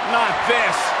 no, not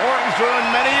this. Orton's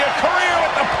ruined many a career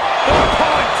with the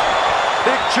punt.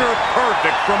 Picture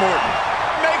perfect from Orton.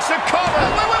 Makes a cover.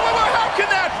 Wait, how can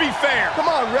that be fair? Come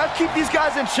on, ref, keep these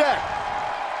guys in check.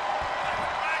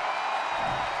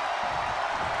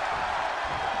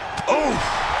 Oof.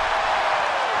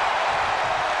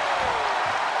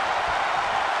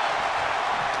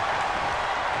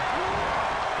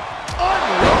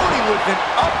 Unloading with an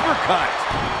uppercut.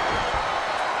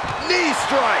 Knee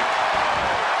strike.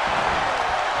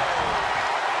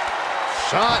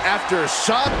 Shot after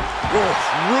shot. Oof.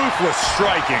 Ruthless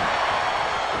striking.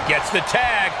 Gets the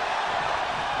tag.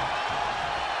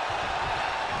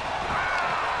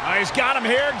 Oh, he's got him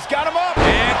here. He's got him up.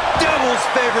 And Devil's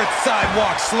favorite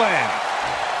sidewalk slam.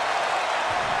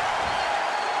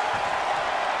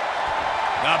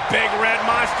 The big red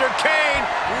monster Kane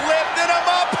lifted him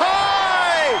up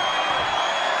high.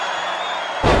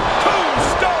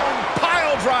 Tombstone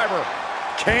pile driver.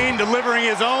 Kane delivering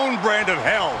his own brand of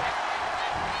hell.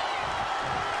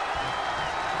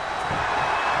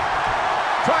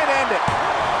 Try and end it.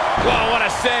 Whoa, what a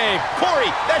save. Corey,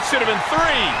 that should have been 3.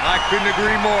 I couldn't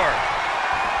agree more.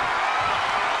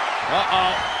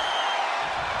 Uh-oh.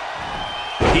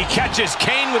 He catches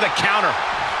Kane with a counter.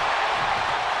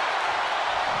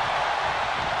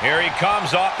 Here he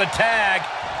comes off the tag.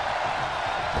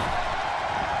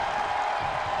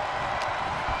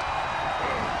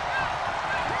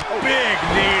 Big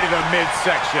knee to the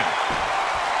midsection.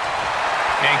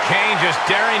 And Kane just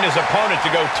daring his opponent to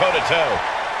go toe-to-toe.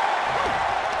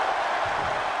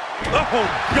 Oh,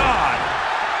 God!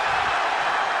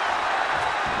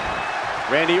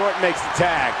 Randy Orton makes the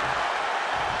tag.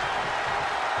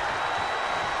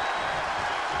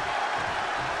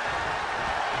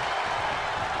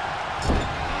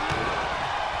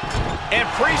 And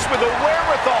Priest with the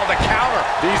wherewithal to counter.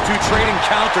 These two trading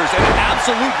counters in an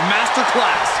absolute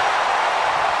masterclass.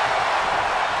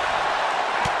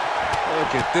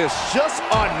 Look at this, just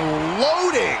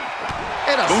unloading.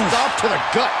 And a stop to the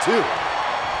gut, too.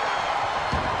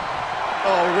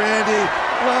 Oh, Randy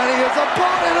lining his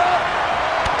opponent up.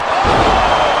 Oh,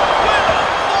 with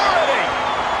authority.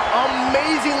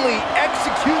 Amazingly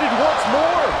executed once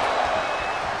more.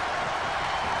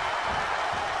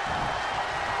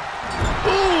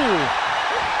 Ooh.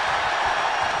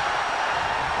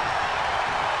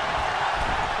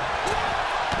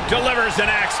 Delivers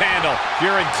an axe handle.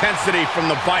 Pure intensity from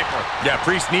the Viper. Yeah,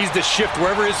 Priest needs to shift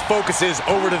wherever his focus is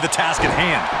over to the task at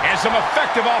hand. And some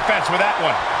effective offense with that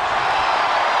one.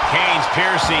 Kane's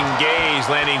piercing gaze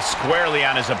landing squarely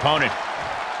on his opponent.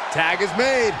 Tag is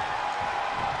made.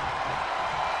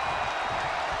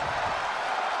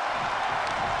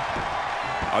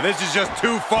 Oh, this is just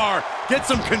too far. Get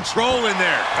some control in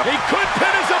there. He could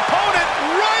pin his opponent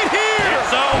right here.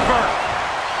 It's over.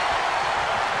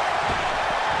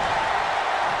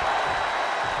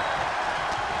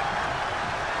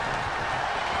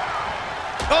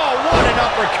 Oh, what an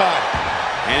uppercut.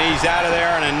 And he's out of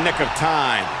there in a nick of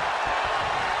time.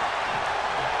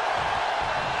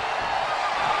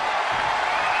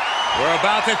 We're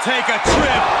about to take a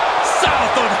trip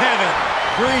south of heaven.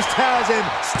 Priest has him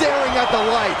staring at the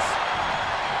lights.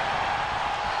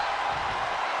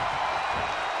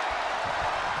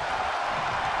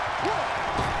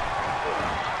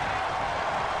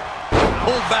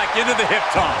 Pulled back into the hip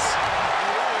toss.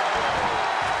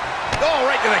 Oh,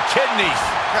 right to the kidneys.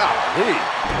 Golly.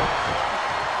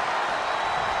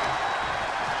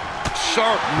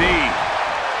 Sharp knee.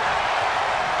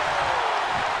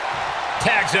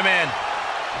 Tags him in.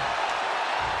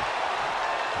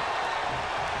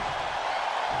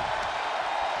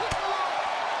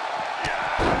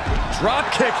 Drop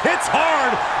kick hits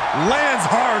hard, lands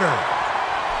harder.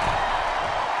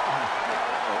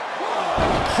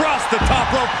 Across the top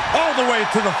rope, all the way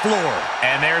to the floor.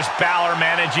 And there's Balor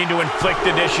managing to inflict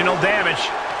additional damage.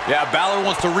 Yeah, Balor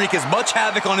wants to wreak as much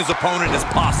havoc on his opponent as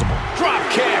possible. Drop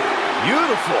kick.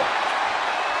 Beautiful.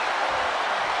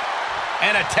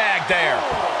 And a tag there.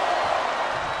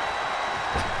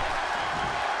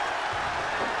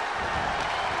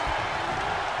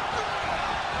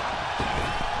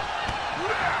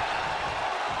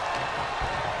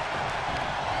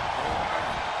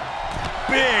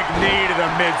 Big knee to the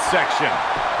midsection.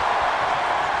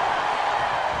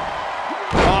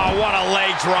 Oh, what a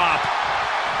leg drop.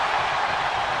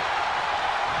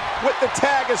 With the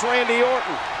tag is Randy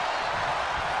Orton.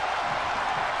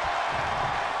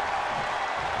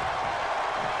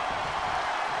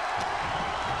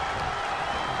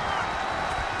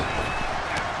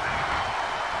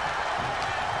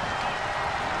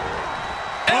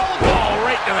 Elbow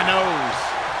right to the nose.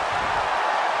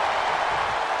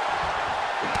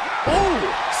 Ooh,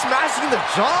 smashing the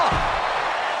jaw.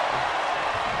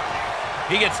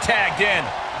 He gets tagged in.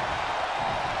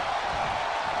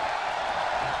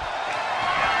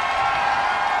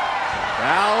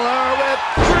 Balor with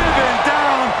Driven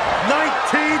down,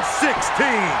 1916.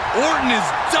 Orton is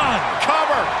done.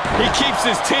 Cover. He keeps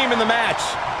his team in the match.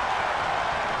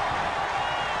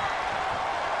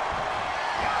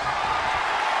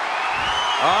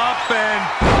 Up and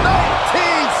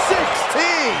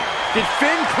 1916. Did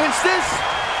Finn clinch this?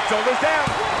 Shoulders down.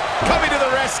 Coming to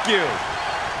the rescue.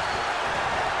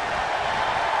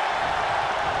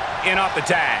 In off the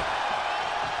tag.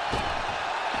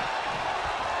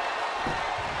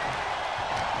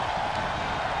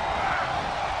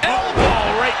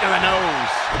 Elbow right to the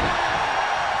nose.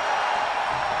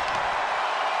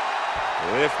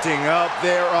 Lifting up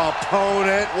their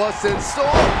opponent. What's in store?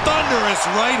 Thunderous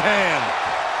right hand.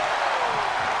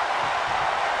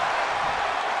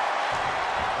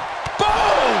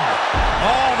 Boom!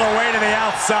 All the way to the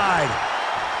outside.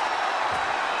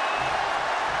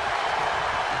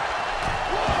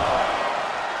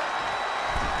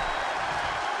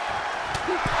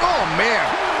 Oh, man.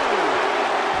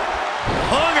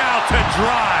 Hung out to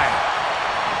dry.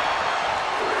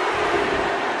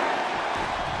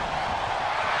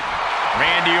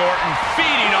 Randy Orton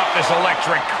feeding off this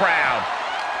electric crowd.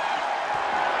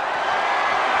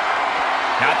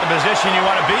 Not the position you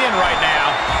want to be in right now.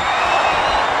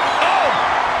 Oh!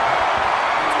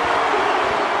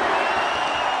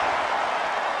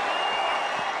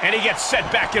 And he gets set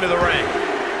back into the ring.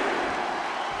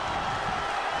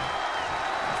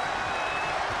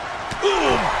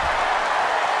 Ooh.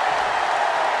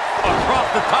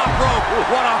 Across the top rope.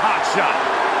 What a hot shot.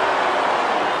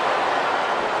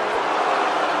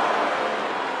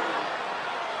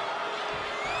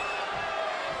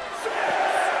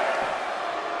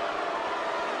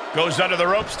 Goes under the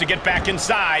ropes to get back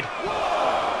inside.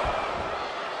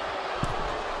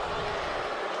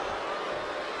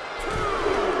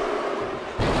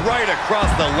 Right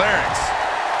across the larynx.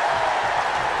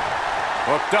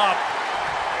 Hooked up.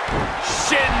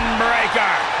 Shin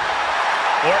breaker.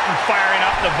 Orton firing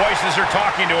up. The voices are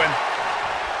talking to him.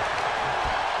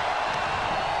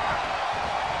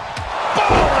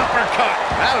 Boom! Uppercut.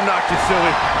 That'll knock you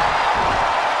silly.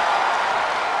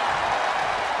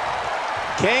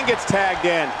 Kane gets tagged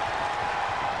in.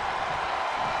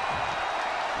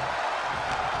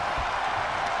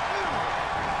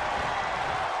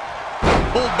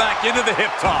 Pulled back into the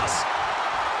hip toss.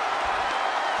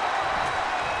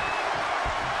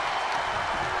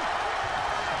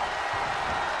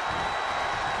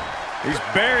 He's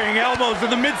burying elbows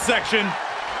in the midsection.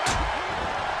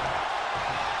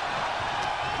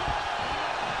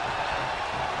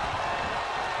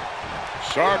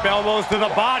 Sharp elbows to the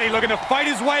body, looking to fight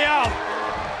his way out.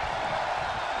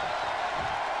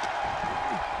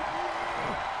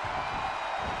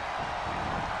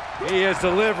 He is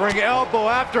delivering elbow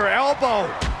after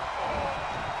elbow.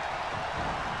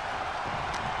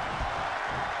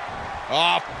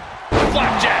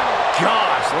 Flapjack.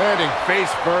 Gosh, landing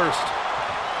face first.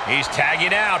 He's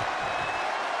tagging out.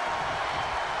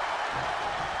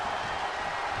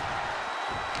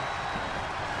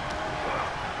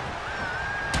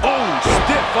 Oh,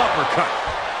 stiff uppercut.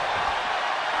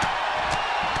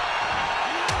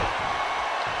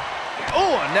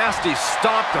 Oh, a nasty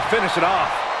stop to finish it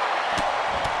off.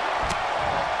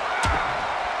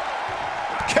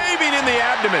 Caving in the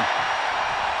abdomen.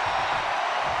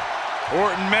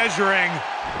 Orton measuring.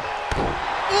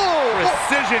 Oh,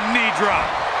 Precision knee drop.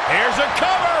 Here's a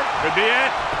cover. Could be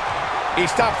it. He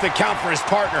stops the count for his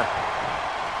partner.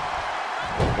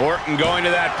 Orton going to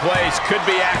that place could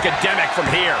be academic from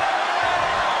here.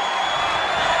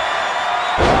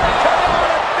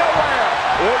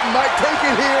 Orton might take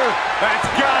it here. That's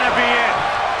gotta be it.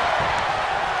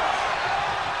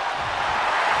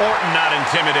 Orton not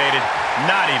intimidated,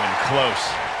 not even close.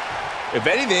 If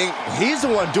anything, he's the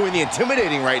one doing the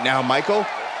intimidating right now, Michael.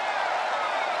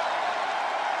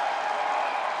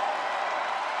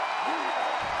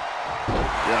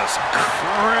 Just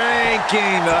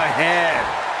cranking the head.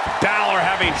 Balor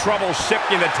having trouble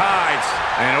shifting the tides.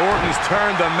 And Orton's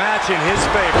turned the match in his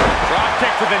favor. Drop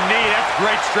kick to the knee, that's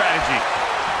great strategy.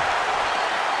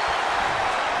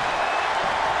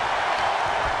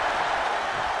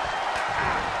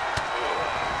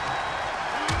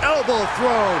 Elbow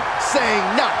thrown, saying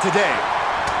not today.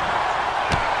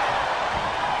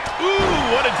 Ooh,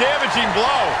 what a damaging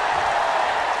blow.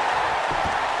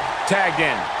 Tagged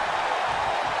in.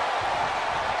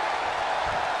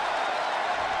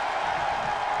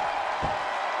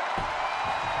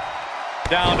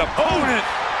 Down opponent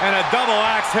and a double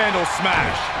axe handle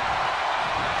smash.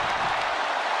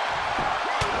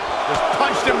 Just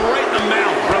punched him right in the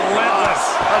mouth. Relentless.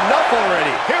 Enough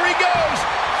already. Here he goes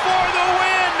for the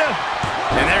win.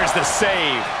 And there's the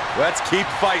save. Let's keep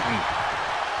fighting.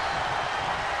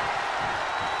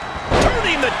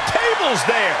 Turning the tables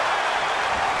there.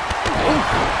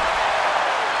 Oof.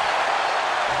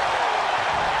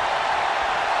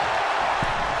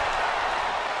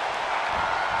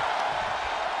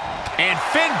 And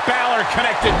Finn Balor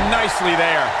connected nicely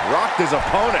there. Rocked his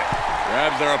opponent.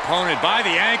 Grabs their opponent by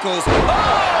the ankles. Oh,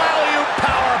 alley-oop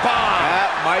powerbomb.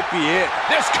 That might be it.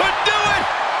 This could do it.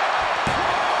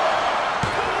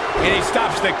 And he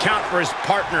stops the count for his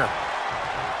partner.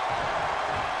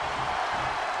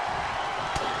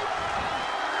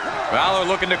 Balor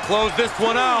looking to close this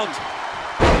one out.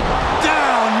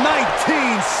 down,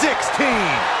 19-16.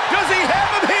 Does he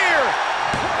have him here?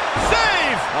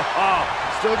 Save!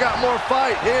 Still got more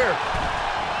fight here.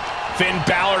 Finn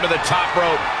Balor to the top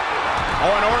rope.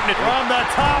 Owen Orton From the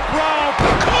top rope.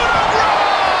 coup de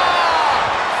grace!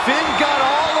 Finn got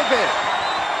all of it.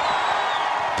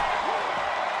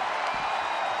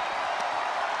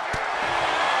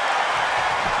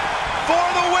 For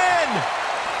the win!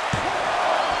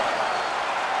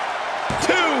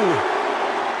 2.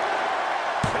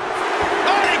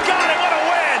 Oh, he got it! What a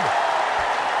win!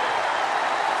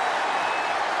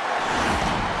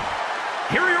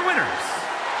 Here are your winners,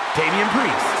 Damian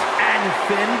Priest and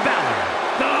Finn Balor,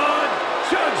 the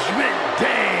Judgment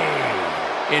Day.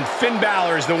 And Finn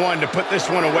Balor is the one to put this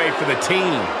one away for the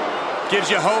team. Gives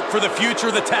you hope for the future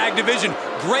of the tag division.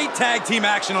 Great tag team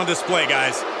action on display,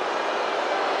 guys.